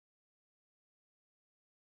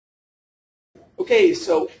Okay,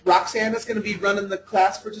 so Roxanne is going to be running the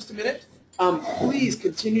class for just a minute. Please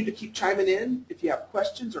continue to keep chiming in if you have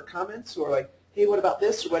questions or comments or like, hey, what about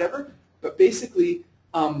this or whatever. But basically,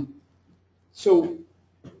 so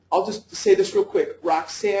I'll just say this real quick.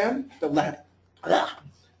 Roxanne,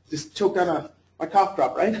 just choked on my cough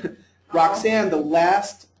drop, right? Roxanne, the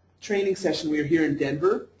last training session we were here in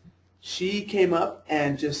Denver, she came up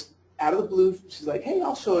and just out of the blue, she's like, hey,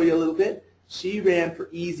 I'll show you a little bit. She ran for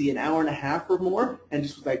easy an hour and a half or more and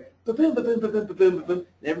just was like, ba-boom, ba-boom, ba-boom, ba-boom, ba-boom.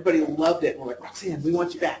 And everybody loved it. And we're like, Roxanne, we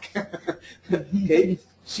want you back. Okay?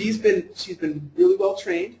 She's been really well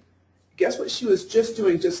trained. Guess what she was just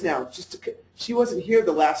doing just now? She wasn't here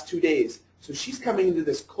the last 2 days. So she's coming into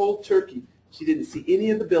this cold turkey. She didn't see any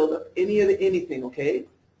of the buildup, any of the anything, okay?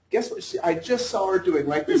 Guess what I just saw her doing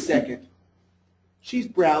right this second? She's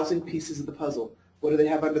browsing pieces of the puzzle. What do they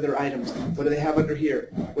have under their items? What do they have under here?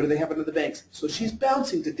 What do they have under the banks? So she's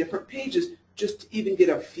bouncing to different pages just to even get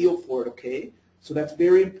a feel for it, okay? So that's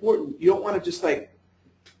very important. You don't want to just like,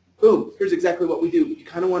 boom, here's exactly what we do. You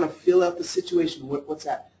kind of want to fill out the situation. What's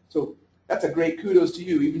that? So that's a great kudos to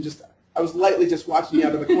you. Even just, I was lightly just watching you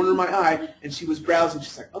out of the corner of my eye, and she was browsing.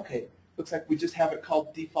 She's like, okay, looks like we just have it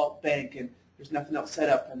called default bank, and there's nothing else set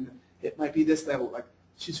up, and it might be this level. Like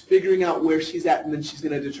she's figuring out where she's at, and then she's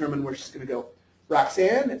going to determine where she's going to go.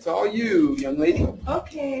 Roxanne, it's all you, young lady.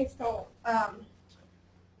 Okay, so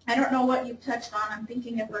I don't know what you've touched on. I'm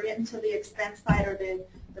thinking if we're getting to the expense side or the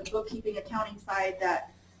bookkeeping, accounting side,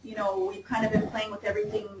 that we've kind of been playing with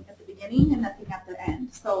everything at the beginning and nothing at the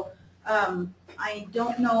end. So I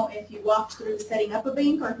don't know if you walked through setting up a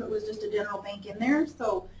bank or if it was just a general bank in there.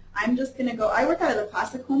 So I'm just going to go, I work out of the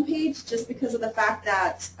classic homepage just because of the fact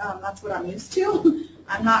that that's what I'm used to.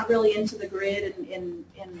 I'm not really into the grid in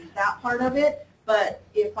that part of it. But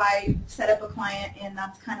if I set up a client and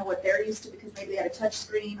that's kind of what they're used to because maybe they had a touch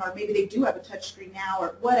screen or maybe they do have a touch screen now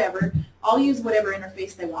or whatever, I'll use whatever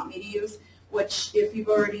interface they want me to use, which if you've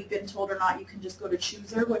already been told or not, you can just go to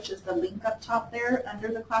Chooser, which is the link up top there under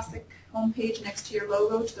the classic homepage next to your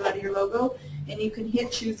logo, to the right of your logo, and you can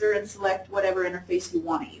hit Chooser and select whatever interface you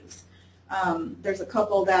want to use. There's a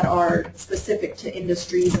couple that are specific to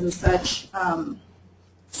industries and such.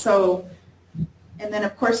 And then,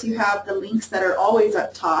 of course, you have the links that are always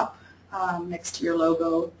up top next to your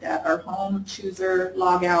logo that are home, chooser,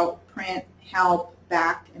 log out, print, help,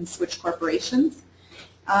 back, and switch corporations,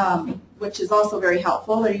 which is also very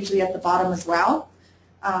helpful. They're usually at the bottom as well.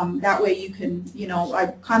 That way you can,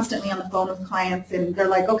 I'm constantly on the phone with clients, and they're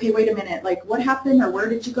like, okay, wait a minute, like what happened or where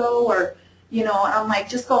did you go? Or, and I'm like,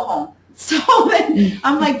 just go home. So then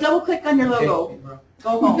I'm like, double click on your logo.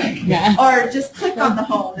 Go home. Yeah. Or just click on the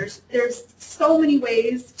home. There's so many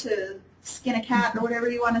ways to skin a cat or whatever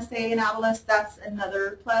you want to say in Adilas. That's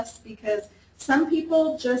another plus because some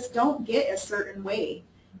people just don't get a certain way.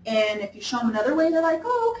 And if you show them another way, they're like,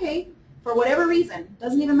 oh, okay, for whatever reason.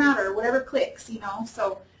 Doesn't even matter, whatever clicks,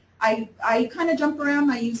 So I kind of jump around.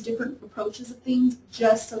 I use different approaches of things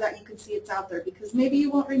just so that you can see it's out there because maybe you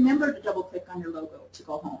won't remember to double click on your logo to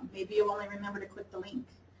go home. Maybe you'll only remember to click the link.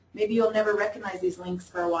 Maybe you'll never recognize these links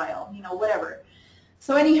for a while, whatever.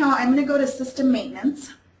 So anyhow, I'm going to go to system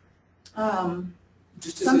maintenance.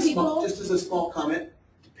 Just as a small comment,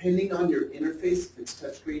 depending on your interface, if it's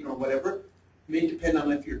touchscreen or whatever, it may depend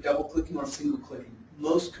on if you're double clicking or single clicking.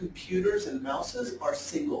 Most computers and mouses are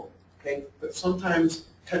single, okay? But sometimes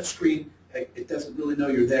touchscreen, it doesn't really know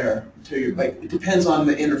you're there until you're it depends on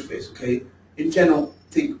the interface, okay? In general,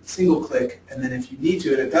 think single click, and then if you need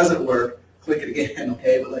to and it doesn't work, click it again,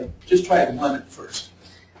 okay? But just try one at first.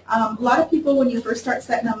 A lot of people, when you first start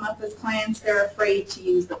setting them up as clients, they're afraid to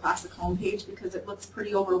use the classic homepage because it looks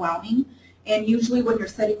pretty overwhelming. And usually when you're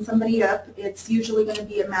setting somebody up, it's usually going to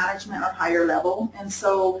be a management or higher level. And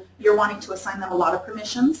so you're wanting to assign them a lot of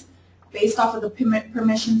permissions. Based off of the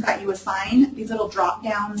permissions that you assign, these little drop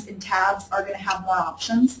downs and tabs are going to have more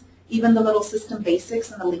options. Even the little system basics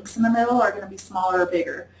and the links in the middle are going to be smaller or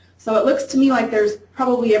bigger. So it looks to me like there's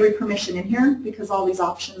probably every permission in here because all these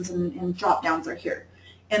options and drop downs are here.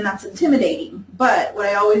 And that's intimidating. But what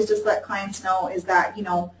I always just let clients know is that,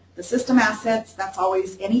 the system assets, that's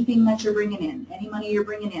always anything that you're bringing in, any money you're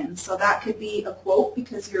bringing in. So that could be a quote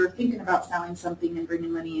because you're thinking about selling something and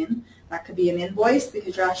bringing money in. That could be an invoice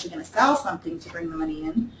because you're actually going to sell something to bring the money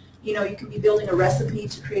in. You could be building a recipe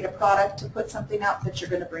to create a product to put something out that you're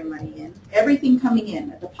going to bring money in. Everything coming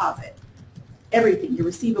in, a deposit. Everything, your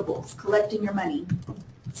receivables, collecting your money,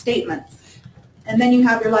 statements. And then you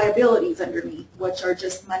have your liabilities underneath, which are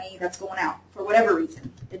just money that's going out for whatever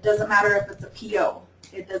reason. It doesn't matter if it's a PO.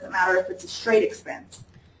 It doesn't matter if it's a straight expense.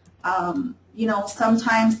 You know,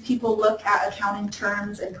 sometimes people look at accounting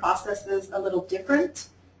terms and processes a little different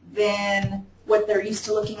than what they're used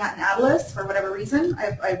to looking at in Adilas for whatever reason.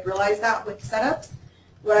 I've realized that with setups.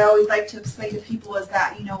 What I always like to explain to people is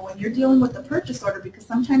that, you know, when you're dealing with a purchase order, because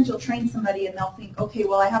sometimes you'll train somebody and they'll think, okay,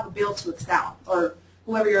 well, I have a bill to Excel, or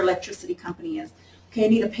whoever your electricity company is. Okay, I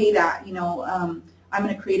need to pay that, you know, I'm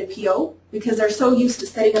going to create a PO, because they're so used to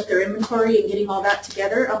setting up their inventory and getting all that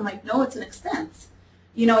together. I'm like, no, it's an expense.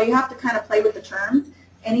 You know, you have to kind of play with the terms.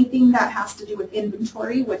 Anything that has to do with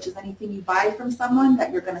inventory, which is anything you buy from someone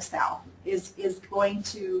that you're going to sell, is going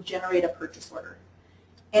to generate a purchase order.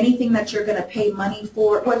 Anything that you're going to pay money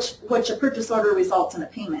for, which a purchase order results in a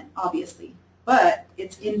payment, obviously, but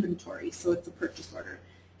it's inventory, so it's a purchase order.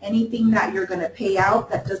 Anything that you're going to pay out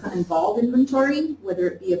that doesn't involve inventory, whether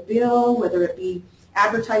it be a bill, whether it be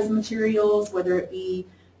advertising materials, whether it be,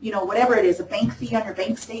 you know, whatever it is, a bank fee on your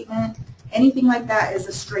bank statement, anything like that is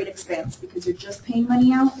a straight expense because you're just paying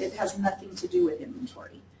money out. It has nothing to do with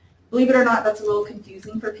inventory. Believe it or not, that's a little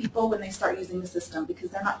confusing for people when they start using the system because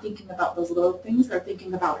they're not thinking about those little things, they're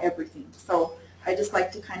thinking about everything. So I just like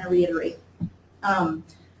to kind of reiterate.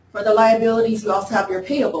 For the liabilities, you also have your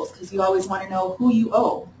payables because you always want to know who you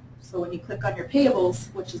owe. So when you click on your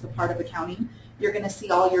payables, which is a part of accounting, you're going to see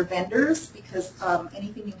all your vendors because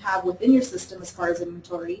anything you have within your system as far as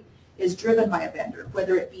inventory is driven by a vendor,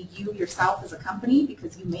 whether it be you yourself as a company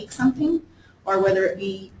because you make something, or whether it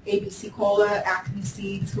be ABC Cola, Acme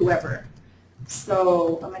Seeds, whoever.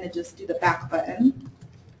 So I'm going to just do the back button.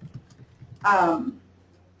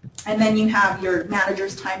 And then you have your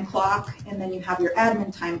manager's time clock, and then you have your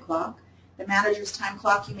admin time clock. The manager's time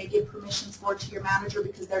clock you may give permissions for to your manager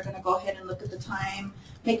because they're going to go ahead and look at the time,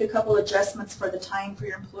 make a couple adjustments for the time for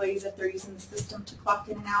your employees if they're using the system to clock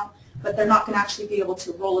in and out, but they're not going to actually be able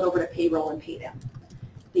to roll it over to payroll and pay them.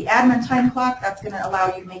 The admin time clock, that's going to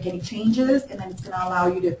allow you to make any changes, and then it's going to allow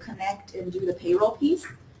you to connect and do the payroll piece.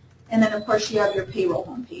 And then, of course, you have your payroll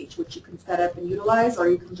homepage, which you can set up and utilize, or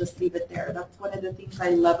you can just leave it there. That's one of the things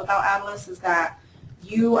I love about Adilas is that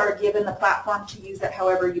you are given the platform to use it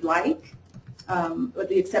however you like, with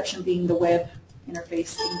the exception being the web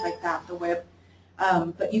interface, things like that, the web.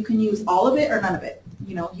 But you can use all of it or none of it.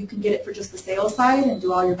 You know, you can get it for just the sales side and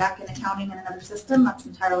do all your back-end accounting in another system. That's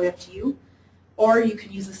entirely up to you. Or you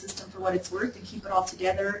can use the system for what it's worth and keep it all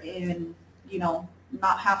together and, you know,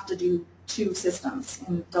 not have to do two systems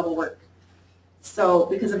and double work. So,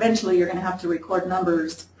 because eventually you're going to have to record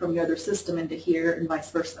numbers from your other system into here and vice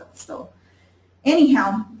versa. So,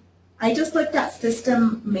 anyhow, I just looked at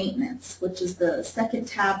system maintenance, which is the second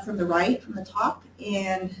tab from the right, from the top,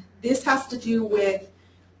 and this has to do with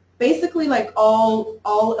basically like all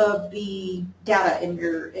of the data in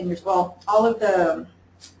your well, all of the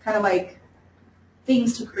kind of like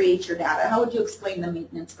things to create your data. How would you explain the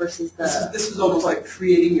maintenance versus the... This is almost like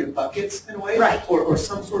creating your buckets in a way, right? Or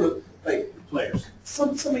some sort of like players.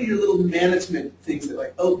 Some of your little management things that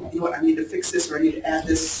like, oh, you know what, I need to fix this or I need to add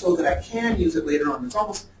this so that I can use it later on. It's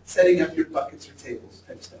almost setting up your buckets or tables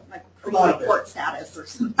type stuff. Like report status or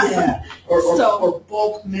something. Yeah, or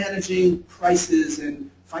bulk managing prices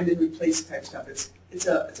and find and replace type stuff. It's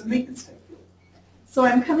a maintenance type deal. So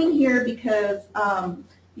I'm coming here because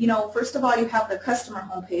you know, first of all, you have the customer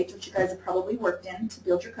homepage, which you guys have probably worked in to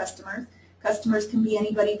build your customers. Customers can be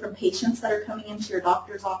anybody from patients that are coming into your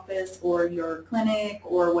doctor's office or your clinic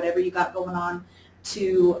or whatever you got going on to,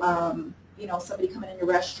 you know, somebody coming in your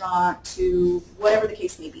restaurant to whatever the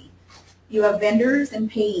case may be. You have vendors and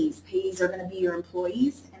payees. Payees are going to be your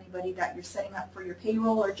employees, anybody that you're setting up for your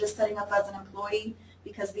payroll or just setting up as an employee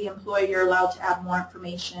because the employee you're allowed to add more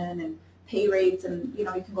information and pay rates and, you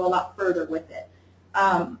know, you can go a lot further with it.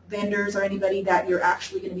 Vendors are anybody that you're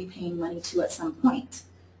actually going to be paying money to at some point.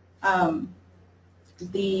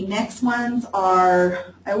 The next ones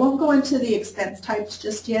are, I won't go into the expense types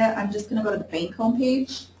just yet. I'm just going to go to the bank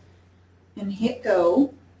homepage and hit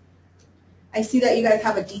go. I see that you guys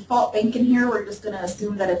have a default bank in here. We're just going to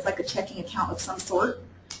assume that it's like a checking account of some sort,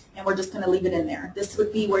 and we're just going to leave it in there. This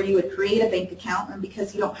would be where you would create a bank account, and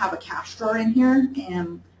because you don't have a cash drawer in here,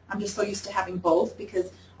 and I'm just so used to having both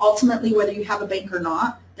because ultimately, whether you have a bank or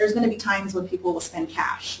not, there's going to be times when people will spend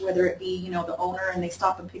cash, whether it be, you know, the owner and they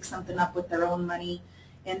stop and pick something up with their own money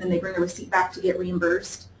and then they bring a receipt back to get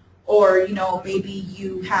reimbursed. Or, you know, maybe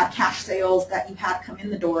you had cash sales that you had come in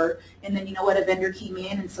the door and then, you know what, a vendor came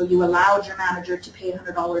in and so you allowed your manager to pay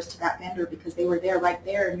 $100 to that vendor because they were there right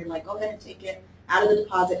there and you're like, go ahead and take it out of the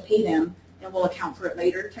deposit, pay them, and we'll account for it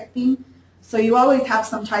later type thing. So you always have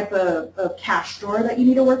some type of cash drawer that you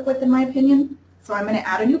need to work with, in my opinion. So I'm going to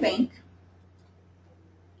add a new bank,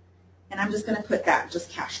 and I'm just going to put that, just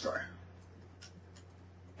cash drawer.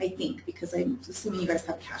 I think, because I'm assuming you guys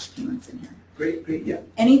have cash payments in here. Great, great, yeah.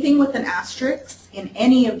 Anything with an asterisk in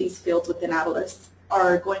any of these fields within Adilas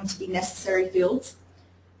are going to be necessary fields.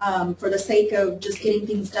 For the sake of just getting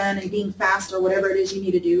things done and being fast or whatever it is you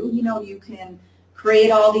need to do, you know, you can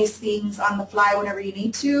create all these things on the fly whenever you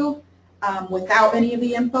need to without any of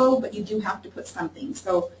the info, but you do have to put something.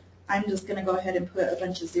 So I'm just going to go ahead and put a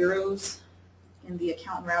bunch of zeros in the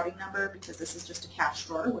account and routing number because this is just a cash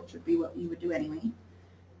drawer, which would be what you would do anyway.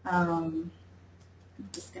 I'm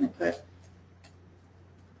just going to put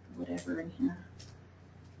whatever in here.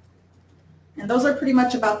 And those are pretty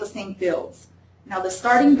much about the same fields. Now the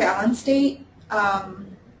starting balance date,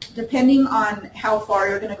 depending on how far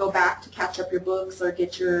you're going to go back to catch up your books or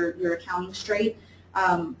get your accounting straight,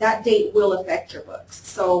 that date will affect your books.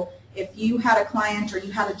 So if you had a client or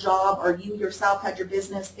you had a job or you yourself had your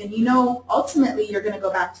business and you know ultimately you're going to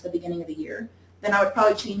go back to the beginning of the year, then I would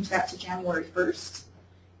probably change that to January 1st.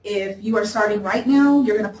 If you are starting right now,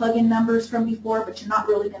 you're going to plug in numbers from before, but you're not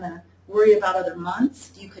really going to worry about other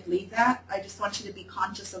months, you could leave that. I just want you to be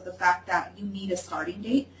conscious of the fact that you need a starting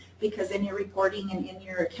date because in your reporting and in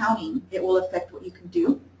your accounting, it will affect what you can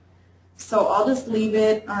do. So I'll just leave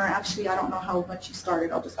it, or actually I don't know how much you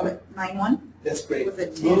started, I'll just put 9/1. That's great. Was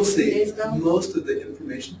it 10 days ago? Most of the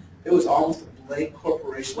information, it was almost a blank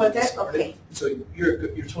corporation. Was it? Okay. So you're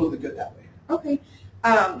totally good that way. Okay.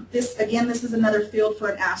 This is another field for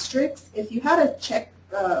an asterisk. If you had a check,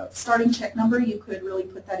 starting check number, you could really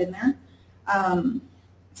put that in there.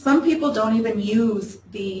 Some people don't even use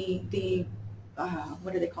the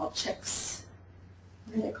what are they called? Checks.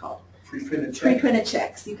 What are they called? Pre-printed checks. Pre-printed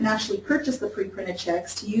checks. You can actually purchase the pre-printed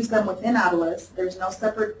checks to use them within Adilas. There's no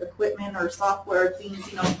separate equipment or software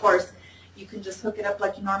things. You know, of course, you can just hook it up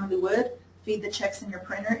like you normally would, feed the checks in your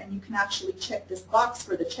printer, and you can actually check this box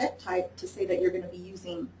for the check type to say that you're going to be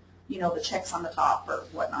using, you know, the checks on the top or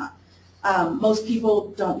whatnot. Most people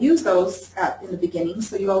don't use those in the beginning,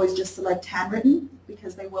 so you always just select handwritten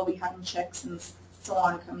because they will be having checks and so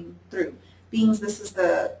on coming through. Being this is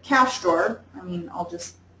the cash drawer, I mean, I'll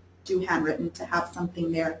just do handwritten to have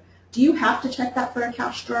something there. Do you have to check that for a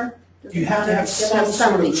cash drawer? You have to have some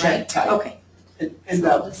sort of check type. Okay. And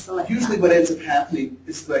So usually what ends up happening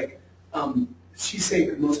is like, she's saying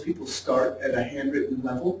that most people start at a handwritten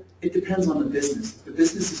level. It depends on the business. If the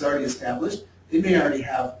business is already established, they may already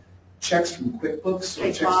have checks from QuickBooks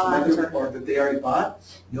or checks from other, or that they already bought.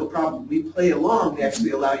 No problem. We play along. We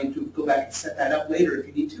actually allow you to go back and set that up later if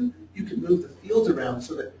you need to. You can move the fields around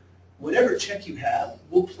so that whatever check you have,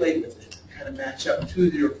 we'll play with it and kind of match up to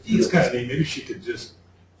your fields. It's kind of neat. Maybe she could just,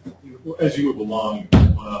 as you move along,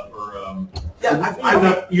 one up or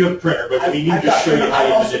yeah, you have a printer, but I mean, you can just show you how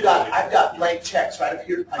you manipulate. I've got blank checks right up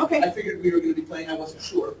here. Okay. I figured we were going to be playing. I wasn't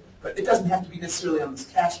sure, but it doesn't have to be necessarily on this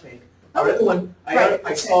cash bank. Our other one,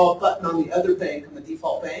 I saw a button on the other bank, on the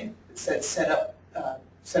default bank, that said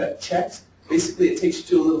set up checks. Basically, it takes you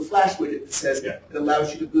to a little flash widget that says it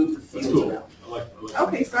allows you to move the fields around. I like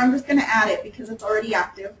Okay, so I'm just going to add it because it's already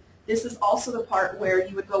active. This is also the part where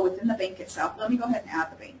you would go within the bank itself. Let me go ahead and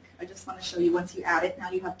add the bank. I just want to show you once you add it,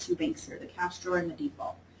 now you have two banks here, the cash drawer and the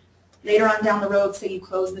default. Later on down the road, say you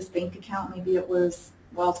close this bank account, maybe it was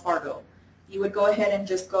Wells Fargo. You would go ahead and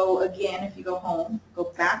just go again, if you go home,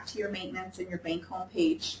 go back to your maintenance and your bank home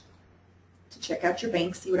page to check out your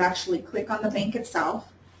banks. You would actually click on the bank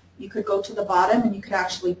itself. You could go to the bottom and you could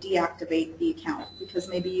actually deactivate the account because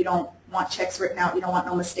maybe you don't want checks written out, you don't want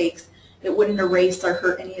no mistakes. It wouldn't erase or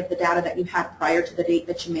hurt any of the data that you had prior to the date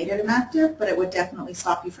that you made it inactive, but it would definitely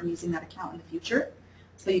stop you from using that account in the future.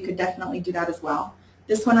 So you could definitely do that as well.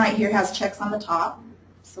 This one right here has checks on the top,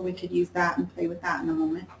 so we could use that and play with that in a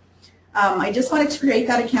moment. I just wanted to create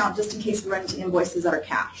that account just in case we run into invoices that are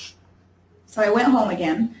cash. So I went home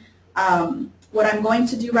again. What I'm going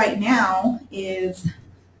to do right now is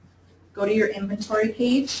go to your inventory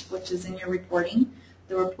page, which is in your reporting.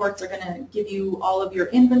 The reports are going to give you all of your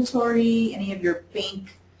inventory, any of your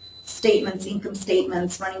bank statements, income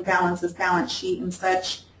statements, running balances, balance sheet, and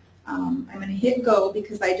such. I'm going to hit go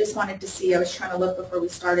because I just wanted to see, I was trying to look before we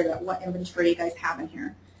started at what inventory you guys have in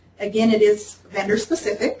here. Again, it is vendor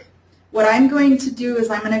specific. What I'm going to do is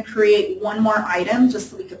I'm going to create one more item just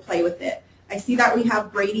so we could play with it. I see that we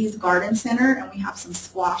have Brady's Garden Center and we have some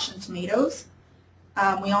squash and tomatoes.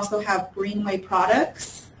 We also have Greenway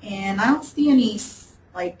products, and I don't see any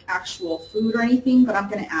like actual food or anything, but I'm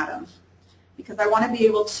going to add them because I want to be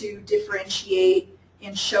able to differentiate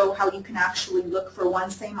and show how you can actually look for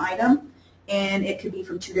one same item, and it could be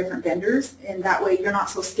from two different vendors, and that way you're not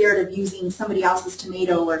so scared of using somebody else's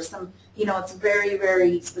tomato or some, you know, it's very,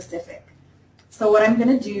 very specific. So what I'm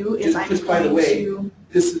going to do is I'm going to... Just by the way,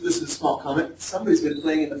 This is a small comment. Somebody's been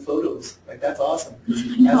playing in the photos. Like, that's awesome.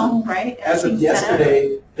 I know, right? As of Everything's set up.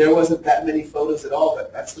 yesterday, there wasn't that many photos at all,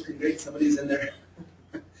 but that's looking great. Somebody's in there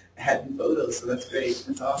adding photos, so that's great.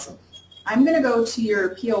 That's awesome. I'm going to go to your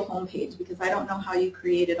PO homepage because I don't know how you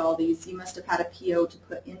created all these. You must have had a PO to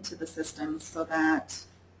put into the system so that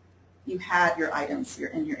you had your items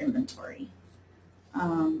in your inventory.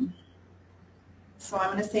 So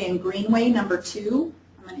I'm going to say in Greenway number 2,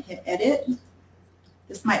 I'm going to hit edit.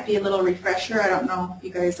 This might be a little refresher. I don't know if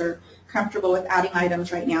you guys are comfortable with adding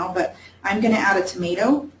items right now, but I'm going to add a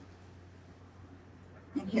tomato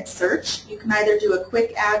and hit search. You can either do a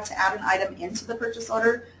quick add to add an item into the purchase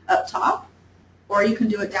order up top, or you can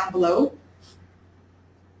do it down below.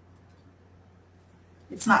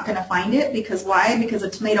 It's not going to find it because why? Because a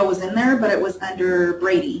tomato was in there, but it was under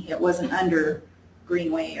Brady. It wasn't under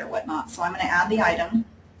Greenway or whatnot. So I'm going to add the item.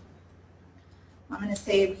 I'm going to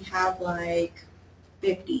say we have like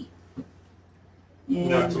 50.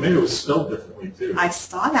 Now, tomato was spelled differently too. I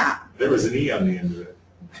saw that. There was an E on the end of it.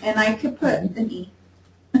 And I could put an E.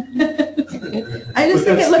 I just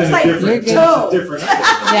But think it looks like different- your it's a toe. different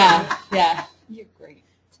item. Yeah. You're great.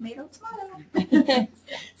 Tomato, tomato.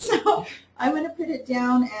 So I'm going to put it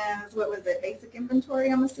down as, what was it, basic inventory,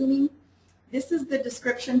 I'm assuming. This is the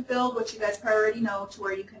description field, which you guys probably already know, to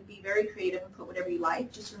where you can be very creative and put whatever you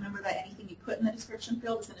like. Just remember that anything you put in the description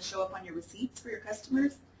field is going to show up on your receipts for your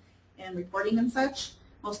customers and reporting and such.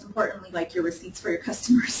 Most importantly, like your receipts for your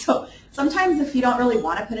customers. So sometimes if you don't really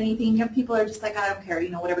want to put anything, you know, people are just like, I don't care, you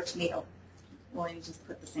know, whatever, tomato. Well, you just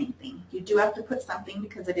put the same thing. You do have to put something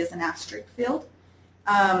because it is an asterisk field.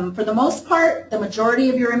 For the most part, the majority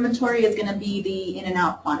of your inventory is going to be the in and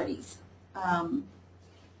out quantities. And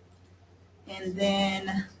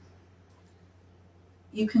then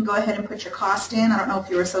you can go ahead and put your cost in. I don't know if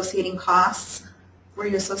you were associating costs. Were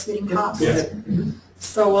you associating costs? Yes.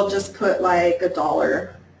 So we'll just put like $1.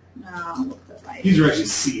 We'll put like These are actually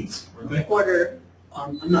seeds, weren't they? quarter.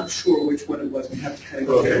 I'm not sure which one it was. We have to kind of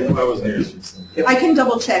go Okay, through I wasn't here. I can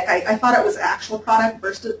double check. I thought it was actual product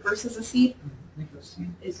versus a seed.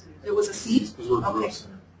 It was a seed? Because we're Okay. gross.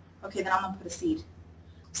 Okay, then I'm going to put a seed.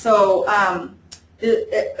 So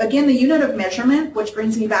again, the unit of measurement, which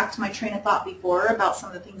brings me back to my train of thought before about some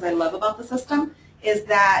of the things I love about the system, is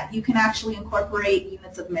that you can actually incorporate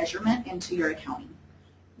units of measurement into your accounting,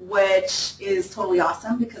 which is totally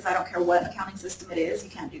awesome because I don't care what accounting system it is, you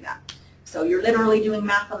can't do that. So you're literally doing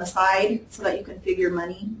math on the side so that you can figure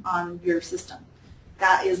money on your system.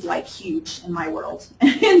 That is like huge in my world.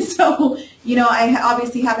 And so, you know, I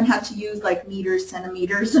obviously haven't had to use like meters,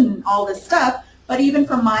 centimeters, and all this stuff, but even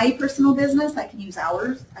for my personal business, I can use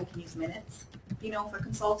hours, I can use minutes, you know, for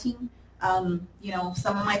consulting. You know,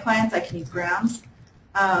 some of my clients, I can use grams.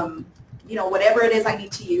 You know, whatever it is I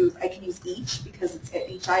need to use, I can use each because it's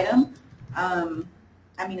each item.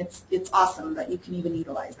 I mean, it's awesome that you can even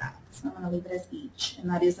utilize that. So I'm going to leave it as each, and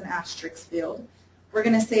that is an asterisk field. We're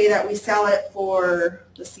going to say that we sell it for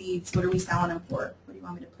the seeds. What are we selling them for? What do you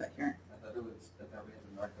want me to put here? I thought we had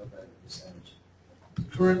to mark up at a percentage.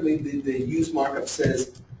 Currently, the use markup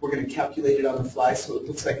says we're going to calculate it on the fly, so it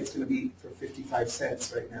looks like it's going to be for 55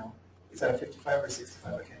 cents right now. Is that a 55 or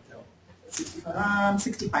 65? I can't tell. 65?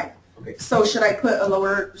 65. Okay. So should I put a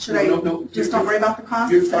lower, should I No, just don't worry about the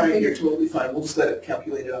cost? You're fine. You're totally fine. We'll just let it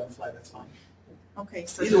calculate it on the fly. That's fine. Okay,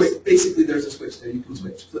 so Either way, basically, there's a switch there. You can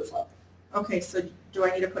switch, flip-flop. okay, so do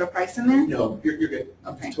I need to put a price in there? No, you're good.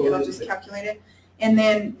 Okay, Totally it'll just calculate it. And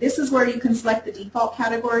then this is where you can select the default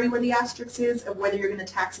category where the asterisk is, of whether you're going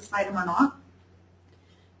to tax this item or not.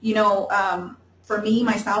 You know, for me,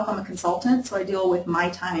 myself, I'm a consultant, so I deal with my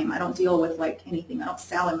time. I don't deal with like anything. I don't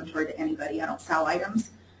sell inventory to anybody. I don't sell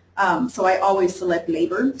items. So I always select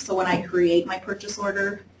labor. So when I create my purchase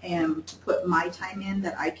order and to put my time in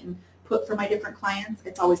that I can put for my different clients,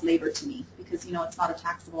 it's always labor to me because, you know, it's not a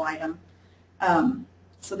taxable item.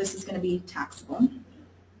 So this is going to be taxable.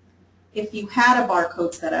 If you had a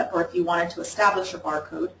barcode set up or if you wanted to establish a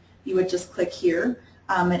barcode, you would just click here.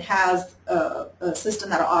 It has a system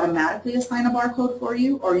that will automatically assign a barcode for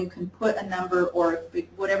you, or you can put a number or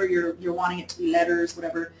whatever you're wanting it to be, letters,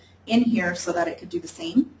 whatever, in here so that it could do the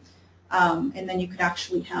same. And then you could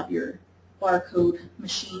actually have your barcode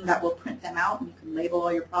machine that will print them out, and you can label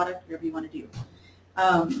all your product, whatever you want to do.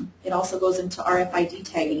 It also goes into RFID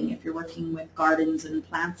tagging if you're working with gardens and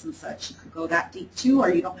plants and such. You could go that deep too,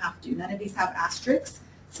 or you don't have to. None of these have asterisks,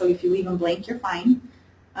 so if you leave them blank, you're fine.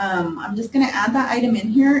 I'm just going to add that item in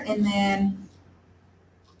here, and then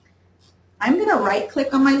I'm going to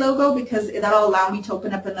right-click on my logo because that'll allow me to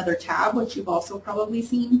open up another tab, which you've also probably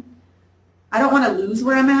seen. I don't want to lose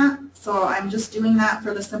where I'm at, so I'm just doing that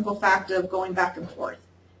for the simple fact of going back and forth.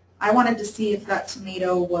 I wanted to see if that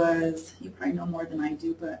tomato was, you probably know more than I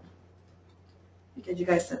do, but because you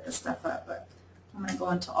guys set this stuff up, but I'm going to go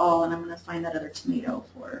into all and I'm going to find that other tomato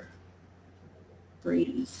for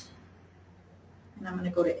Brady's. And I'm going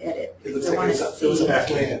to go to edit. It looks like it was a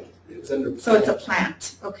plant. It was under So it's a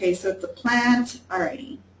plant. Okay, so it's a plant.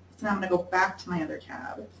 Alrighty. So now I'm going to go back to my other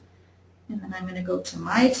tab. And then I'm going to go to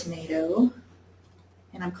my tomato.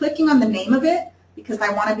 And I'm clicking on the name of it because I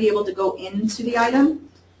want to be able to go into the item.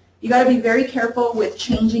 You got to be very careful with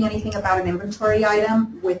changing anything about an inventory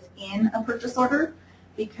item within a purchase order,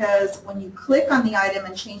 because when you click on the item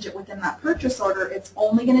and change it within that purchase order, it's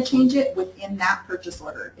only going to change it within that purchase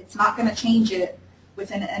order. It's not going to change it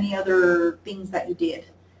within any other things that you did.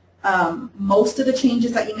 Most of the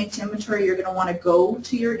changes that you make to inventory, you're going to want to go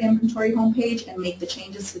to your inventory homepage and make the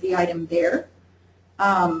changes to the item there.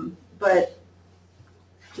 But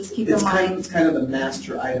just keep in mind. It's kind of the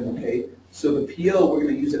master item, okay? So the PO, we're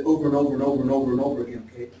going to use it over and over and over and over and over again,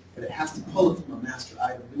 okay? But it has to pull it from a master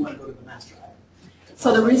item. We want to go to the master item.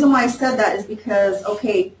 So the reason why I said that is because,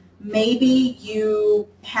 okay, maybe you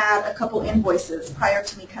had a couple invoices prior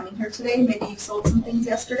to me coming here today. Maybe you sold some things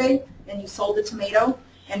yesterday and you sold a tomato.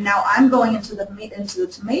 And now I'm going into the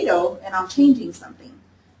tomato and I'm changing something.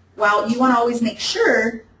 Well, you want to always make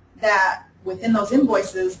sure that within those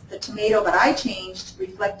invoices, the tomato that I changed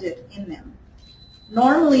reflected in them.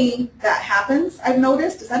 Normally that happens, I've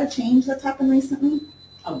noticed. Is that a change that's happened recently?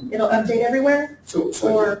 It'll update everywhere? So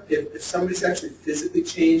if somebody's actually physically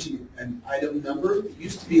changing an item number, it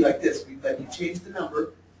used to be like this. We let you change the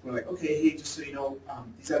number. We're like, okay, hey, just so you know,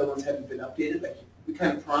 these other ones haven't been updated. Like, we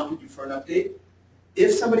kind of prompted you for an update.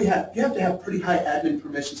 If somebody you have to have pretty high admin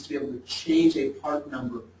permissions to be able to change a part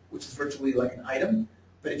number, which is virtually like an item.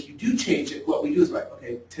 But if you do change it, what we do is like,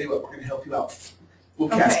 okay, tell you what, we're going to help you out. We'll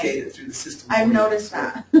cascade it through the system. I've noticed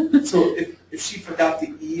that. So if she forgot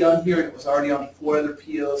the E on here and it was already on 4 other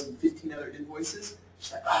POs and 15 other invoices,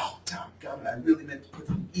 she's like, oh, doggone it, I really meant to put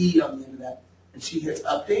the E on the end of that. And she hits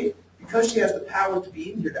update. Because she has the power to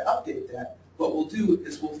be in here to update that, what we'll do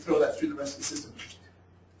is we'll throw that through the rest of the system.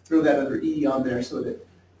 Throw that other E on there so that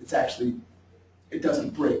it's actually, it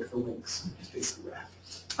doesn't break the links. It's basically what happens.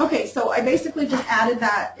 Okay, so I basically just added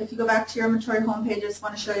that. If you go back to your inventory homepage, I just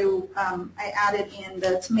want to show you, I added in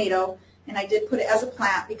the tomato, and I did put it as a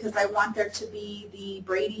plant because I want there to be the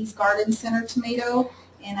Brady's Garden Center tomato,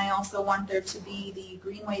 and I also want there to be the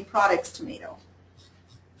Greenway Products tomato.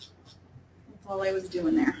 That's all I was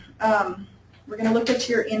doing there. We're going to look at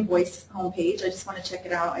your invoice homepage. I just want to check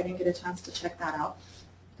it out. I didn't get a chance to check that out.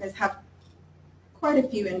 You guys have quite a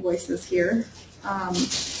few invoices here.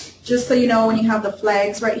 Just so you know, when you have the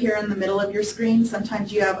flags right here in the middle of your screen,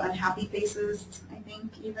 sometimes you have unhappy faces, I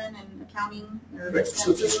think, even in accounting. Right.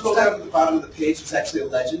 So if you scroll down to the bottom of the page, it's actually a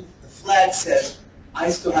legend. The flag says,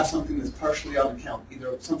 I still have something that's partially on account,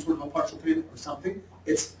 either some sort of a partial payment or something.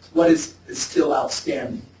 It's what is still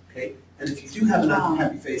outstanding, okay? And if you do have an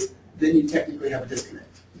unhappy face, then you technically have a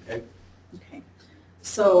disconnect, okay? Okay.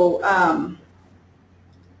 So,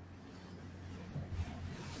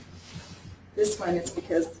 this one is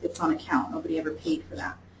because it's on account. Nobody ever paid for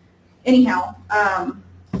that. Anyhow, I'm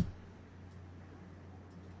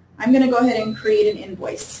going to go ahead and create an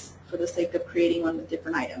invoice for the sake of creating one with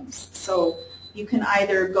different items. So you can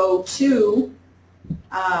either go to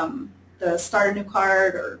the Start a New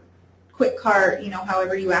Cart or Quick Cart, you know,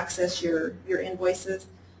 however you access your invoices.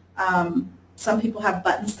 Some people have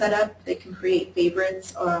buttons set up. They can create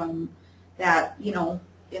favorites that, you know,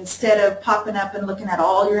 instead of popping up and looking at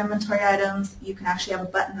all your inventory items, you can actually have a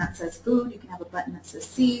button that says food, you can have a button that says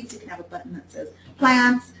seeds, you can have a button that says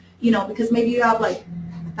plants, you know, because maybe you have like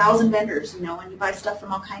 1,000 vendors, you know, and you buy stuff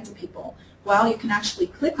from all kinds of people. Well, you can actually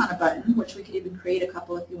click on a button, which we could even create a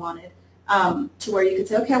couple if you wanted, to where you could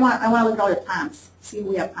say, okay, I want to look at all your plants, see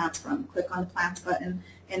who we have plants from. Click on the plants button,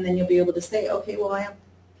 and then you'll be able to say, okay, well, I have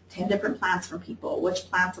 10 different plants from people. Which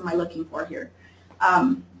plants am I looking for here?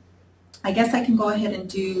 I guess I can go ahead and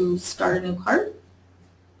do Start a New Cart.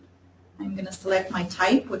 I'm going to select my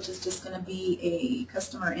type, which is just going to be a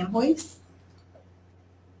customer invoice.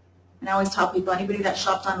 And I always tell people, anybody that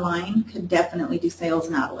shopped online could definitely do sales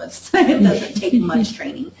in Adilas. It doesn't take much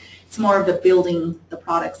training. It's more of the building the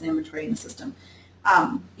products and inventory in the system.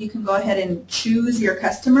 You can go ahead and choose your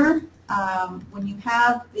customer. When you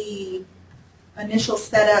have the initial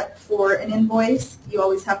setup for an invoice, you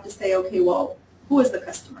always have to say, okay, well, who is the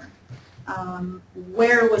customer?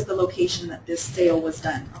 Where was the location that this sale was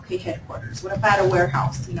done? Okay, headquarters. What if I had a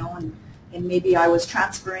warehouse, you know, and maybe I was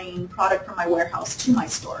transferring product from my warehouse to my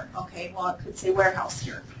store? Okay, well, it could say warehouse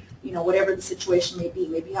here. you know, whatever the situation may be.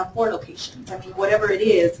 Maybe you have 4 locations. I mean, whatever it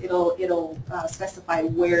is, it'll specify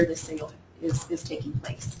where the sale is taking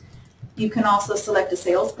place. You can also select a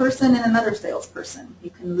salesperson and another salesperson. You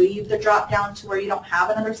can leave the drop down to where you don't have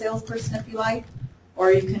another salesperson if you like,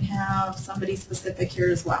 or you can have somebody specific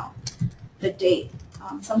here as well. The date.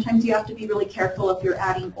 Sometimes you have to be really careful if you're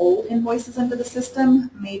adding old invoices into the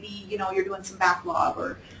system. Maybe, you know, you're doing some backlog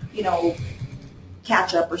or, you know,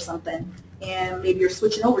 catch up or something, and maybe you're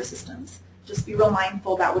switching over systems. Just be real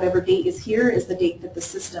mindful that whatever date is here is the date that the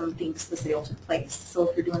system thinks the sale took place. So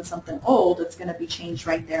if you're doing something old, it's going to be changed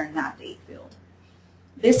right there in that date field.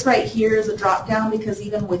 This right here is a drop down because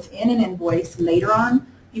even within an invoice later on,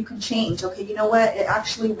 you can change. Okay, you know what? It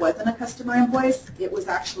actually wasn't a customer invoice. It was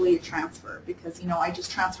actually a transfer because, you know, I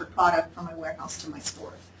just transferred product from my warehouse to my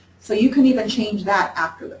store. So you can even change that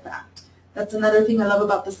after the fact. That's another thing I love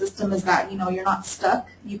about the system is that, you know, you're not stuck.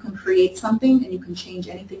 You can create something and you can change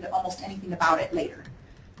anything, almost anything about it later.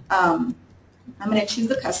 I'm going to choose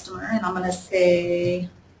the customer and I'm going to say,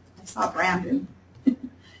 I saw Brandon,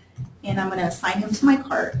 and I'm going to assign him to my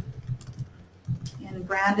cart. And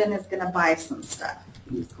Brandon is going to buy some stuff.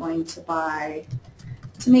 He's going to buy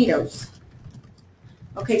tomatoes.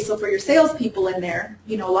 Okay, so for your salespeople in there,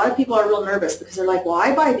 you know, a lot of people are real nervous because they're like, well,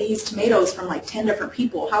 I buy these tomatoes from like 10 different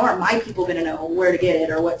people. How are my people going to know where to get it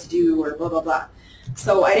or what to do or blah, blah, blah.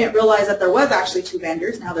 So I didn't realize that there was actually 2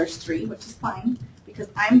 vendors. Now there's 3, which is fine because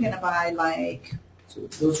I'm going to buy like So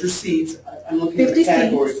those are seeds. I'm looking at 50 the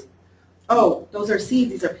category. seeds. Oh, those are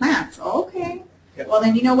seeds. These are plants. Oh, okay. Yep. Well,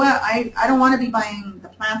 then you know what? I don't want to be buying the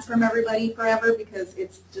plants from everybody forever because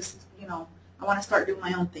it's just, you know, I want to start doing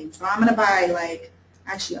my own thing. So I'm going to buy like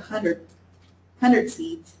actually 100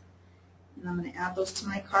 seeds. And I'm going to add those to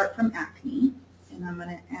my cart from Acme. And I'm going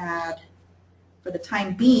to add, for the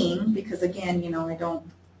time being, because again, you know, I don't,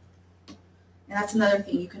 and that's another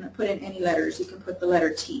thing. You can put in any letters. You can put the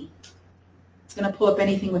letter T. It's going to pull up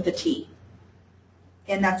anything with a T.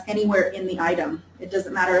 And that's anywhere in the item. It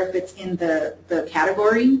doesn't matter if it's in the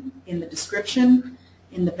category, in the description,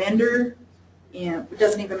 in the vendor, and it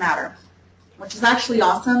doesn't even matter. Which is actually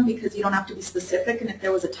awesome because you don't have to be specific, and if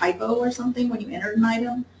there was a typo or something when you entered an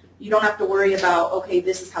item, you don't have to worry about, okay,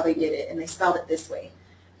 this is how they did it, and they spelled it this way.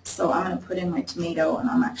 So I'm going to put in my tomato, and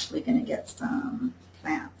I'm actually going to get some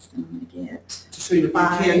plants. I'm going to get Just so you know, you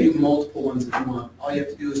 5. can do multiple ones if you want. All you have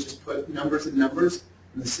to do is just put numbers and numbers,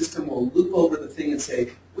 and the system will loop over the thing and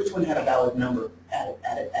say, which one had a valid number? Add it,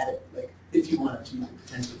 add it, add it. Like, if you wanted to, you could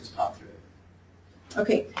potentially just pop through it.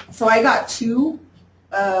 Okay, so I got 2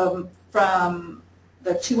 from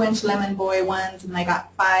the 2-inch Lemon Boy ones, and I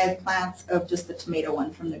got 5 plants of just the tomato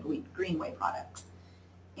one from the Greenway products.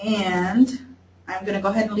 And I'm going to go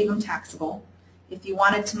ahead and leave them taxable. If you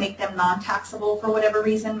wanted to make them non-taxable for whatever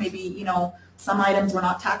reason, maybe, you know, some items were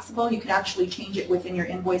not taxable, you could actually change it within your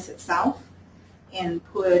invoice itself and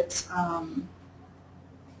put, oh,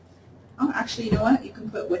 actually, you know what? You can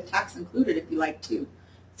put with tax included if you like to.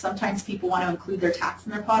 Sometimes people want to include their tax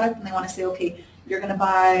in their product, and they want to say, okay, you're going to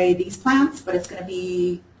buy these plants, but it's going to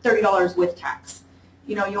be $30 with tax.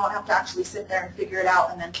 You know, you don't have to actually sit there and figure it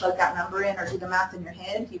out and then plug that number in or do the math in your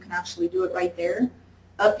head. You can actually do it right there.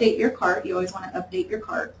 Update your cart. You always want to update your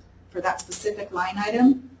cart for that specific line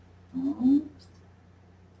item.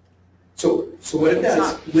 So what it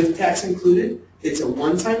does, with tax included, it's a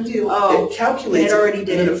one-time deal. Oh, it calculates it already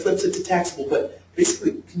did and then it. it flips it to taxable. But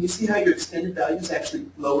basically, can you see how your extended value is actually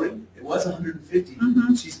lowering? It was 150.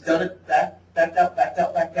 Mm-hmm. She's done it backed out, backed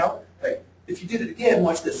out, backed out. Like, if you did it again,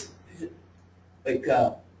 watch this. Like,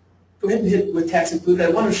 go ahead and hit with tax included. I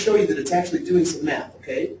want to show you that it's actually doing some math,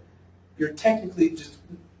 okay? You're technically just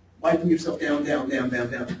wiping yourself down, down, down,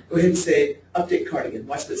 down, down. Go ahead and say, update cart again.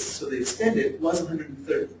 Watch this. So the extended was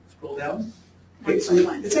 130. Scroll down. Okay, so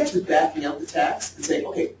it's actually backing out the tax and saying,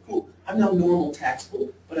 okay, cool, I'm now normal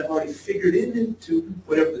taxable, but I've already figured it into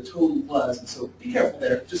whatever the total was. And so be careful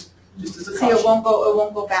there, just as a See, caution. it won't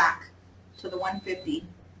go back to the 150,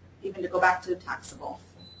 even to go back to the taxable.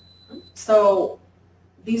 So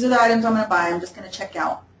these are the items I'm going to buy. I'm just going to check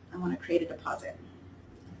out. I want to create a deposit.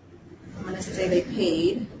 I'm going to say they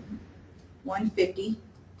paid $150,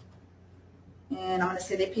 and I'm going to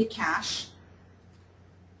say they paid cash.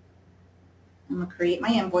 I'm going to create my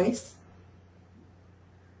invoice,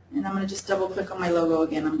 and I'm going to just double click on my logo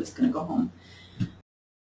again. I'm just going to go home.